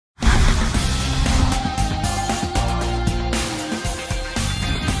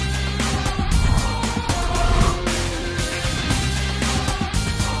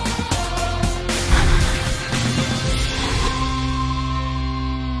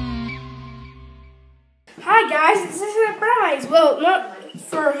Hi guys, this is a surprise. Well, not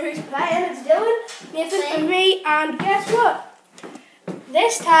for who's playing, it's Dylan, Nathan and me, and guess what?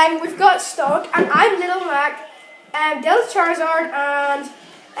 This time we've got Stock, and I'm Little Mac, Dylan's Charizard, and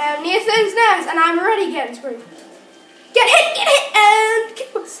Nathan's Ness, and I'm already getting screwed. Get hit, and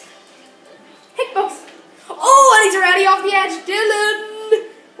kick both. Hit both. Oh, and he's already off the edge. Dylan,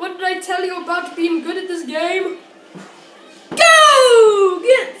 what did I tell you about being good at this game? Go!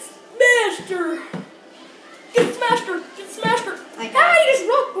 Get Master! Get Smasher! Get Smasher! Ah, you just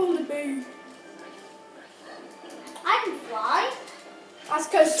rock bowled me. I can fly. That's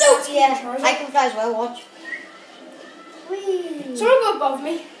because I can fly as well, watch. Whee! Someone go above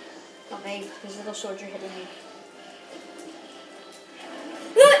me. Not me, there's a little soldier hitting me.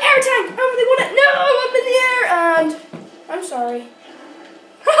 Little air tank! Oh, they want it! No, I'm in the air! And I'm sorry.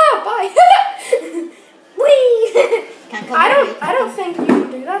 Haha, bye! Whee! I don't think you can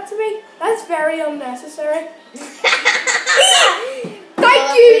do that to me. That's very unnecessary.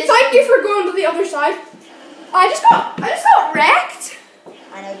 Thank you for going to the other side. I just got wrecked.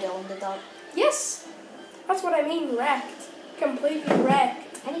 I know Dylan did that. Yes, that's what I mean, wrecked. Completely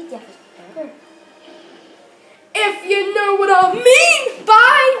wrecked. I need to have his burger. If you know what I mean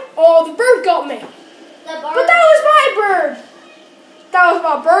by, oh, the bird got me. The bird. But that was my bird. That was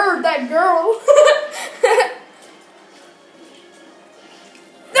my bird, that girl.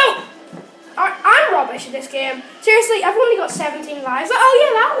 No, I'm rubbish at this game. Seriously, I've only got 17 lives. Oh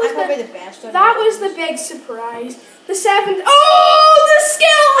yeah, that was probably the best. That was the big surprise. The 7th. Oh, the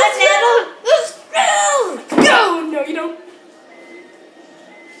skills! I medal. The skills. Go! No, you don't.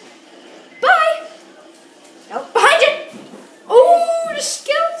 Bye. Nope. Behind you. Oh, the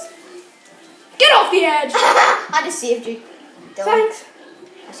skills. Get off the edge. I just saved you, Dylan. Thanks.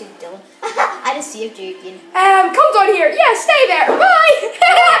 I saved Dylan. I just saved you again. Come down here. Yeah, stay there. Bye. I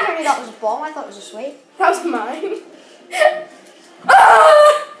never knew that was a bomb. I thought it was a sweet. That was mine.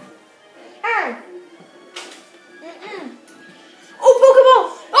 Ah! Oh, Pokeball!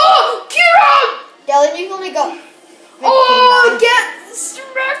 Oh, Kira! Dylan, you've only got 15 Oh, lives. get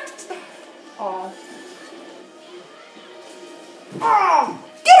smacked! Oh. Oh,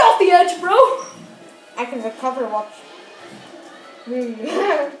 get off the edge, bro! I can recover, watch.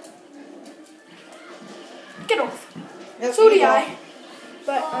 Get off. Nope, So you do go. I.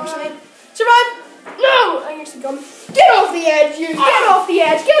 But actually, survive! No! I used to come. Get off the edge, you! Get off the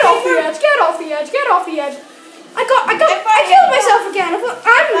edge! Get off the edge! Get off the edge! Get off the edge! I killed myself again.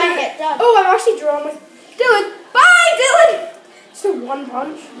 I'm actually drawn with Dylan. Bye, Dylan! It's the one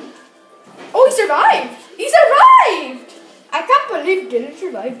punch. Oh, he survived! He survived! I can't believe Dylan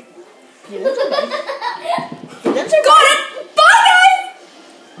survived. Dylan survived. Got it! Bye, guys!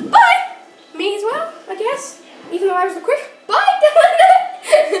 Bye! Me as well, I guess. Even though I was the quick. Bye,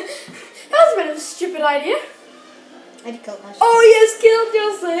 Dylan! That was a bit of a stupid idea. I killed myself. Oh, you killed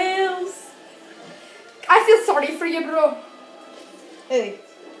yourselves. I feel sorry for you, bro. Who?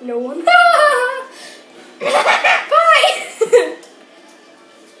 No one. Bye!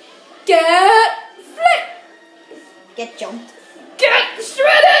 Get flipped! Get jumped. Get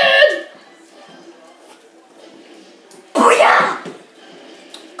shredded! Booyah!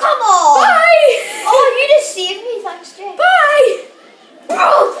 Come on! Bye! Oh, you just saved me, thanks, Jay. Bye!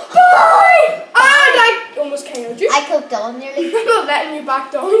 Oh, Bye! And I almost KO'd you. I killed Dylan nearly. I'm not letting you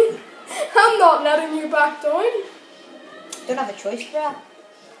back down. I'm not letting you back down. Don't have a choice, bro.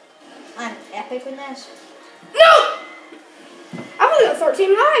 I'm epic in this. No! I've only got 13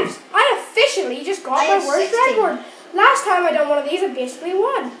 lives. I officially just got my worst 16. record. Last time I done one of these, I basically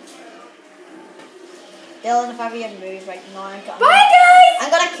won. Dylan, if I ever move right now, I'm Bye, guys! I'm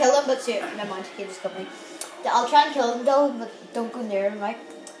gonna kill him, but never mind, he just got me. I'll try and kill him, Dylan, but don't go near him, right?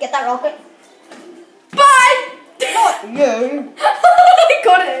 Get that rocket. Bye! Not you. I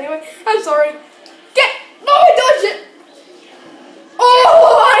got it anyway. I'm sorry. No, I dodged it.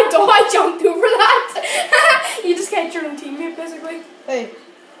 Oh, I jumped over that. You just hit your own teammate, basically. Who?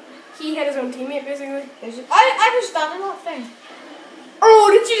 He hit his own teammate, basically. I was standing that thing.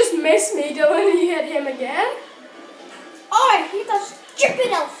 Oh, did you just miss me, Dylan, and you hit him again? Oh, I hate that stupid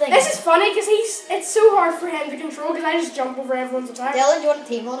elf thing. This is funny because it's so hard for him to control because I just jump over everyone's attack. Dylan, do you want a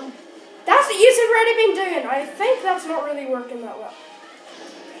team on him? That's what you've already been doing. I think that's not really working that well.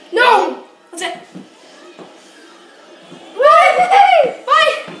 No! That's it. Bye!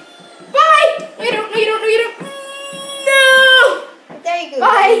 Bye! Bye! No, you don't. No, you don't. No, you don't. No! There you go.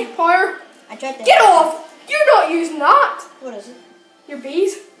 Bye, Power. I tried to. Get off! You're not using that. What is it? Your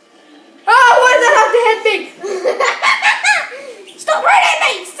bees. Oh, why does that have to hit me? Stop hurting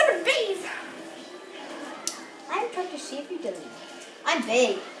me, stupid bees! I'm trying to see if you did it. I'm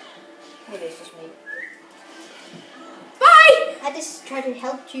big. Maybe it's just me. I just tried to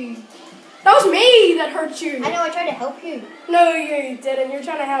help you. That was me that hurt you. I know, I tried to help you. No, you didn't. You're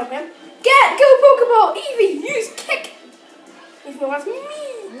trying to help him. Go Pokeball! Eevee, use kick! Even though that's me.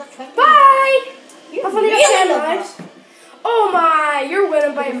 I'm not trying to. Bye! You I've only got really 10 love lives. that. Oh my, you're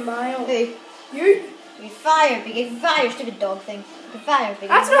winning by a mile. Hey, You? you fire, big fire, stupid dog thing. Big fire, big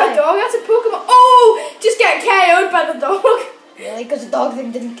That's fire. not a dog, that's a Pokemon. Oh! Just get KO'd by the dog. Really? Because the dog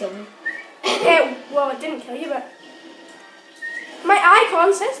thing didn't kill me. Yeah, well, it didn't kill you, but... My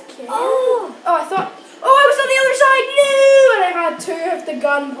icon says kill. Oh! Oh, I thought... Oh, I was on the other side! No! And I had 2 of the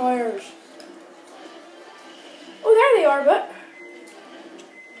gunpowers. Oh, there they are, but...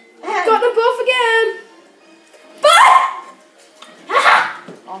 Got them both again! But...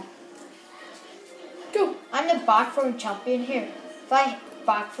 Oh. Go. I'm the back throw champion here. If I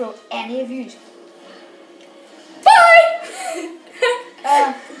back throw any of you, Bye!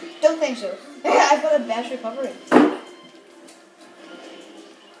 don't think so. I've got the best recovery.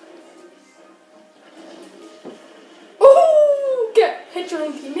 Oh! Hit your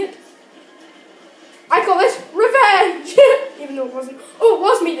own teammate. I call this revenge! Even though it wasn't. Oh, it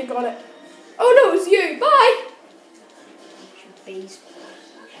was me that got it. Oh no, it was you. Bye! Bees.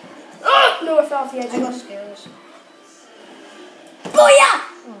 Oh, no, I fell off the edge. I got skills. Booyah!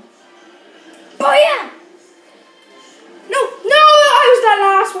 Oh. Booyah! No, I was that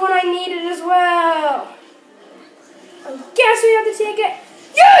last one I needed as well. I guess we have to take it.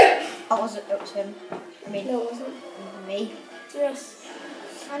 You! Oh, it was him. I mean, No, it wasn't. me. Yes.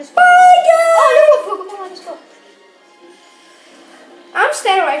 I just Bye, guys! Oh, no, Pokemon, I just got. I'm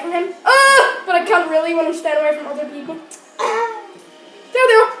staying away from him. But I can't really when I'm staying away from other people. There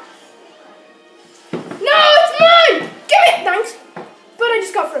they are. No, it's mine! Give it! Thanks. But I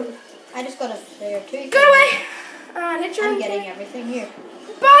just got frozen. I just got a player too. Get away! And hit your I'm own getting team. everything here.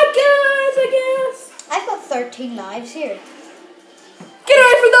 Bye, guys, I guess. I've got 13 lives here. Get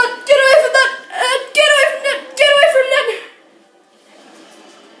away from that! Get away from that! Get away from that! Get away from that!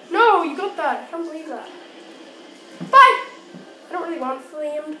 No, you got that. I can't believe that. Bye! I don't really want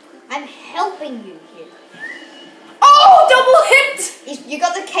flamed. I'm helping you here. Oh, double hit! You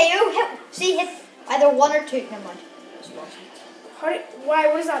got the KO hit. See, hit either 1 or 2. Never mind. Just lost it. Why?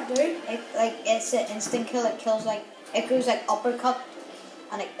 What does that do? It's an instant kill. It kills it goes like uppercut,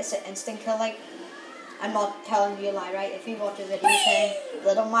 and it's an instant kill. Like, I'm not telling you a lie, right? If you watch a video saying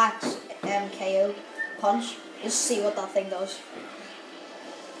Little Max KO punch, you'll see what that thing does.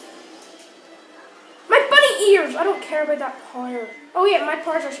 My bunny ears! I don't care about that power. Oh yeah, my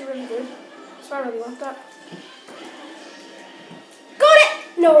power's actually really good. So I really want that. Got it!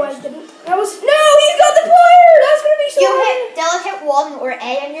 No, I didn't. That was... No, he's got the power! That's gonna be so hard. Dylan hit 1 or A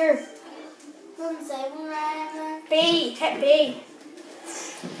on your... B. Hit B.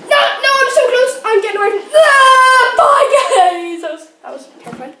 No, I'm so close. I'm getting away from... Ah, bye, guys! That was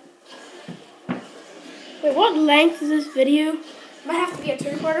terrifying. Wait, what length is this video? Might have to be a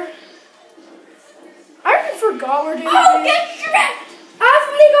 2-parter. I already forgot we're doing this. Oh, get shreked! I've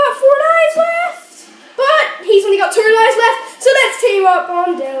only got 4 lives left. But he's only got 2 lives left. So let's team up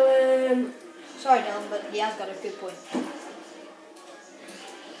on Dylan. Sorry, Dylan, but he has got a good point.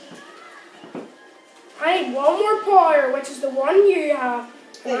 I need 1 more power, which is the one you have.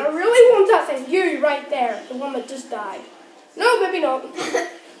 And I really want that thing. You right there. The one that just died. No, maybe not.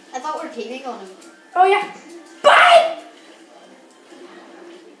 I thought we were teaming on him. Oh yeah. Bye!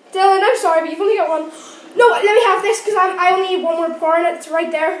 Dylan, I'm sorry, but you've only got 1. No, let me have this because I only need 1 more power and it's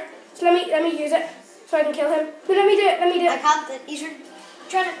right there. So let me use it so I can kill him. No, let me do it. I can't. He's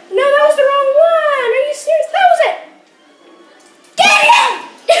trying to. No, that was the wrong one. Are you serious? That was it. Get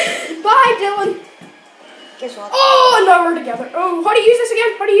him! Bye, Dylan. Guess what? Oh, and now we're together. Oh, how do you use this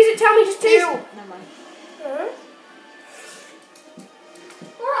again? How do you use it? Tell me, just please. Never mind.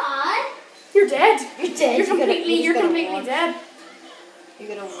 You're dead. You're dead. You're completely dead. You're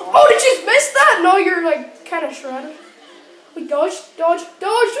gonna walk. Oh, did you miss that? No, you're like kind of shredded. We dodge, we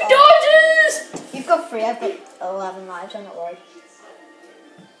dodges! You've got 3, I've got 11 lives, I'm not worried.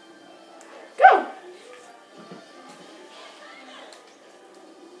 Go!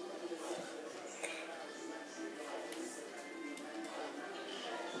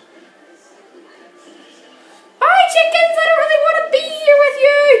 Bye, chickens! I don't really want to be here with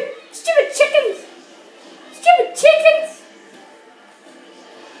you! Stupid chickens! Stupid chickens!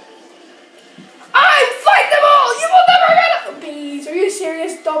 I fight them all! You will never get it! Bees, are you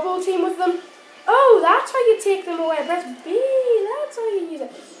serious? Double team with them? Oh, that's how you take them away. Press B. That's how you use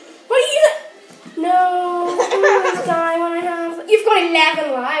it. What do you use it? No, I always die when I have... You've got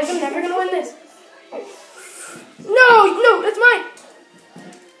 11 lives. I'm never going to win this. No, that's mine.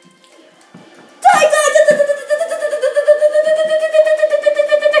 Die!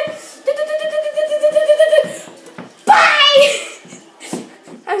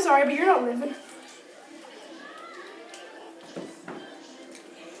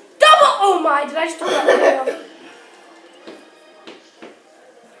 Oh my, did I just turn that video off?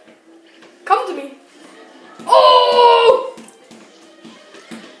 Come to me. Oh!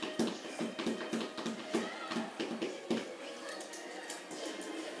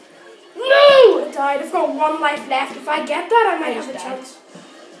 No! I died. I've got 1 life left. If I get that, I might have a chance.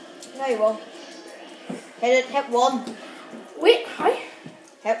 No, you won't. Hit it. Hit 1. Wait, hi?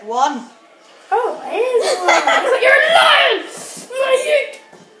 Hit 1. Oh, it is 1. I thought you were lying! No,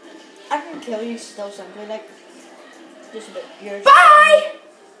 I can kill you still simply, like, just a bit. Yours. Bye!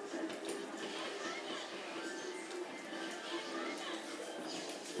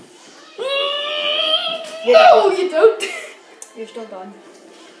 No, you don't. You're still done.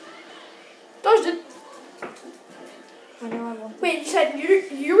 Dodged it. I know I won. Wait, you said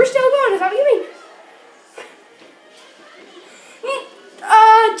you were still gone? Is that what you mean?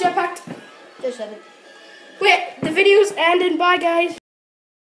 Jetpacked. Just hit it. Wait, the video's ending. Bye, guys.